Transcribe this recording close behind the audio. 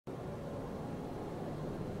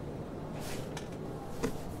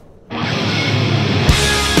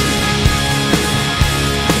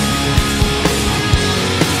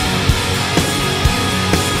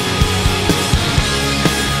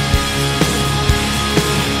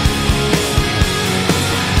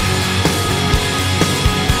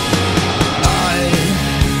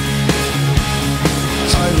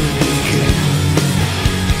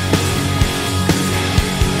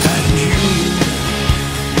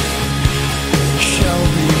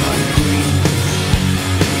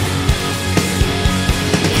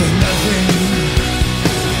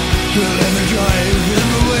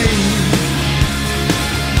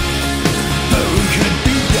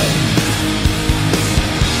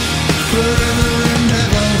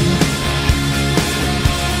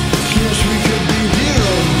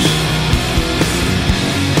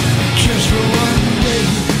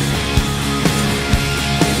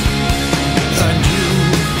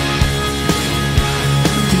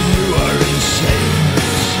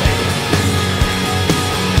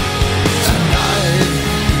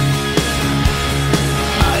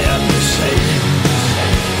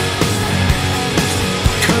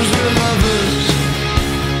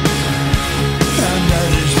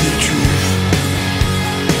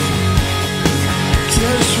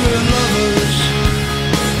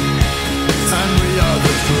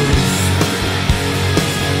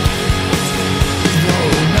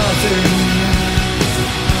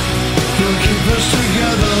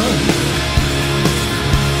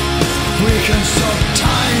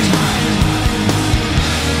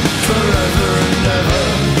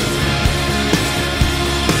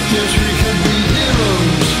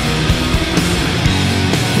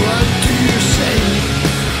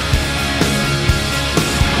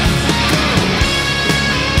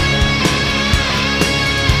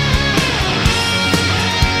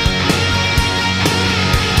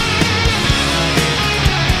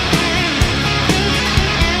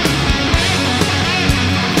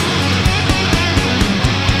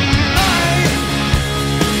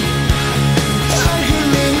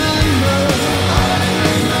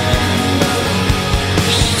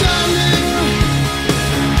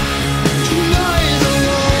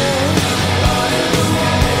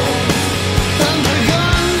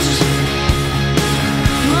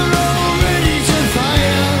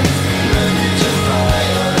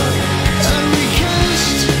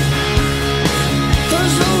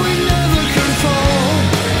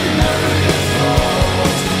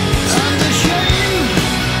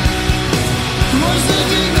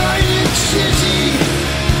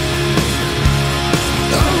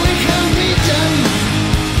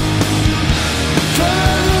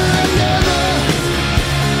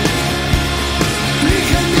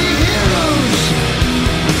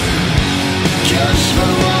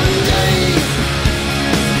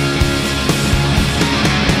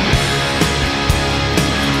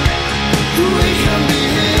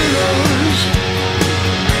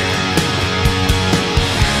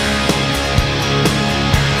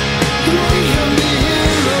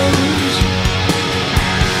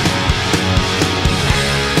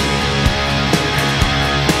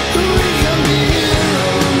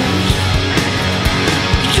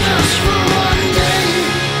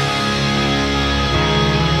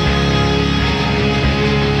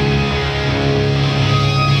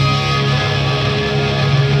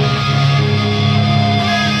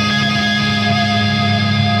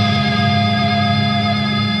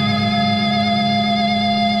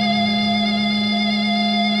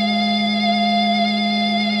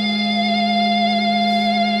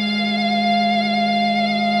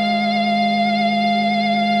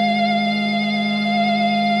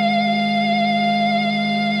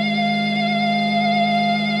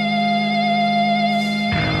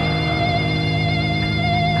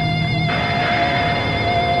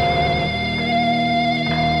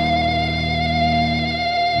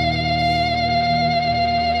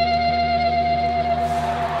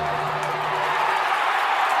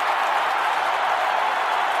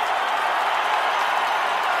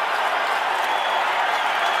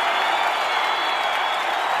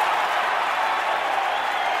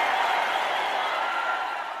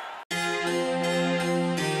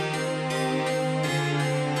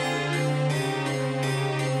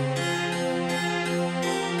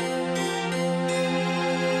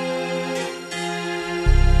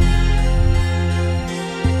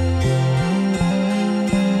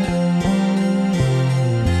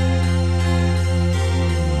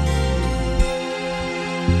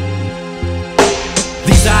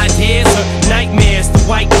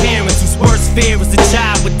white parents whose worst fear is a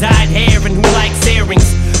child with dyed hair and who likes earrings.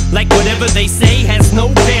 Like whatever they say has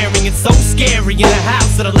no bearing. It's so scary in a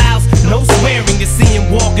house that allows no swearing to see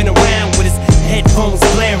him walking around with his headphones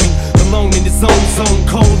blaring, alone in his own zone,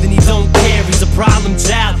 cold and he don't care. He's a problem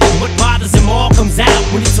child, and what bothers him all comes out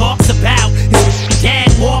when he talks about his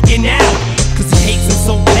dad walking out. Cause he hates him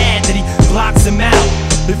so bad that he blocks him out.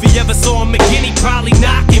 If he ever saw him again, he'd probably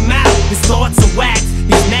knock him out. His thoughts are whacked,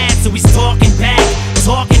 he's mad so he's talking back,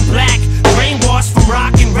 talking black, brainwashed from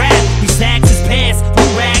rock and rap. He sags his pants,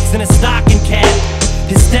 blue rags and a stocking cap.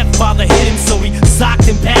 His stepfather hit him so he socked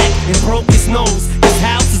him back and broke his nose. His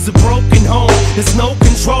house is a broken home, there's no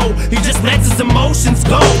control, he just lets his emotions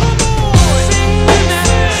go.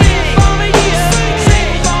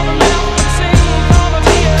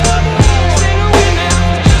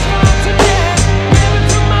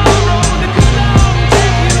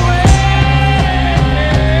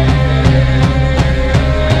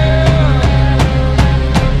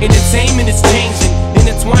 Entertainment is changing,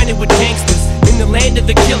 intertwining with gangsters. In the land of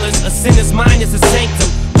the killers, a sinner's mind is a sanctum.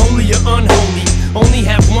 Holy or unholy, only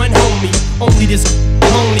have one homie. Only this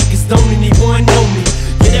lonely, cause don't anyone know me.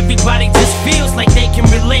 Yet everybody just feels like they can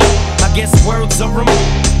relate. I guess words are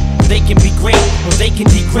they can be great, or they can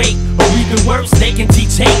degrade, or even worse, they can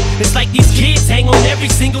teach hate. It's like these kids hang on every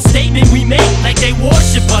single statement we make, like they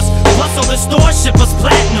worship us, plus all the stores ship us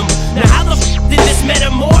platinum. Now how the f did this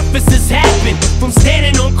metamorphosis happen? From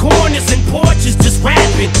standing on corners and porches just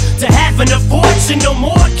rapping, to having a fortune, no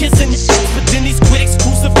more kissing but then these critics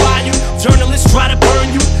crucify you, journalists try to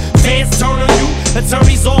burn you, fans turn on you,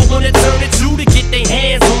 attorneys all wanna turn it to get their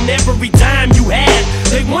hands on every dime you have.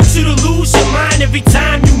 They want you to lose your mind every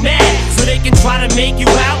time you mad, so they can try to make you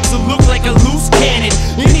out to look like a loose cannon.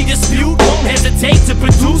 Any dispute won't hesitate to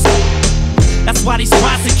produce. That's why these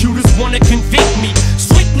prosecutors wanna convict me,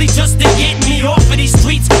 strictly just to get me off of these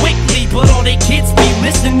streets quickly. But all they kids be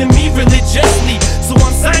listening to me religiously, so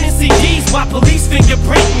I'm signing CDs while police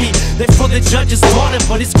fingerprint me. They're for the judge's daughter,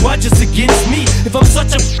 but his grudge is against me. If I'm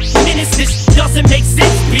such a menace, this doesn't make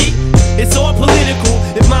sense, B. It's all political.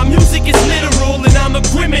 If my music is literal and I'm a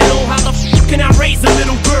criminal, how the f can I raise a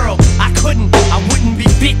little girl? I couldn't, I wouldn't be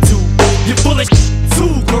fit to. You're full of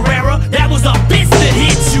too, Pereira. That was a bitch that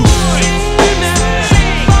hit you.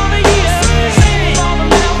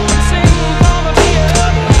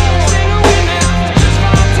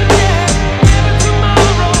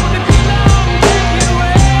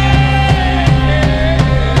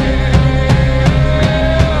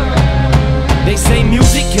 They say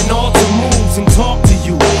music can alter moods and talk to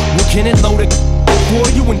you. Well, can it load it for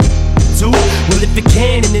you and do? Well, if it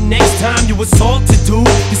can, and the next time you assault to do,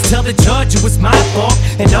 just tell the judge it was my fault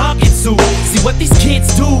and I'll get sued. See what these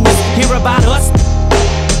kids do is hear about us.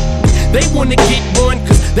 They wanna get one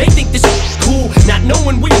cause they think this is cool, not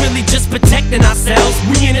knowing we really just protecting ourselves.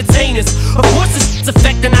 We entertainers, of course it's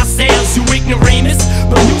affecting our sales, you ignoramus.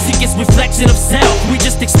 But music is reflection of self, we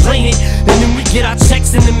just explain it, and then we get our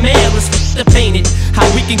checks in the mail. It's to paint it, how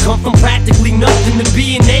we can come from practically nothing to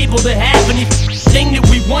being able to have anything that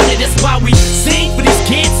we wanted. That's why we sing for these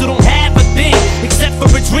kids who don't have a thing, except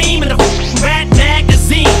for a dream and a rap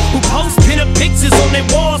magazine, who post pin-up pictures on their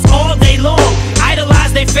walls all day long,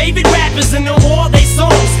 idolize their favorite rappers and know all they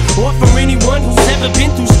songs. Or for anyone who's ever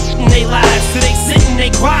been through in their lives, so they sit and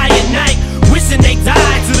they cry at night, wishing they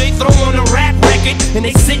died. So they throw on a rap record and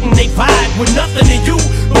they sit and they vibe with nothing to you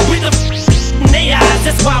but with a in their eyes.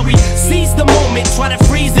 That's why we seize the moment, try to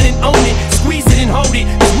freeze it and own it, squeeze it and hold it,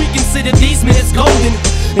 cause we consider these minutes golden.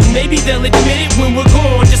 And maybe they'll admit it when we're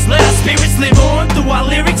gone. Just let our spirits live on through our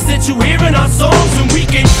lyrics that you hear in our songs, and we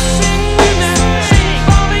can sing.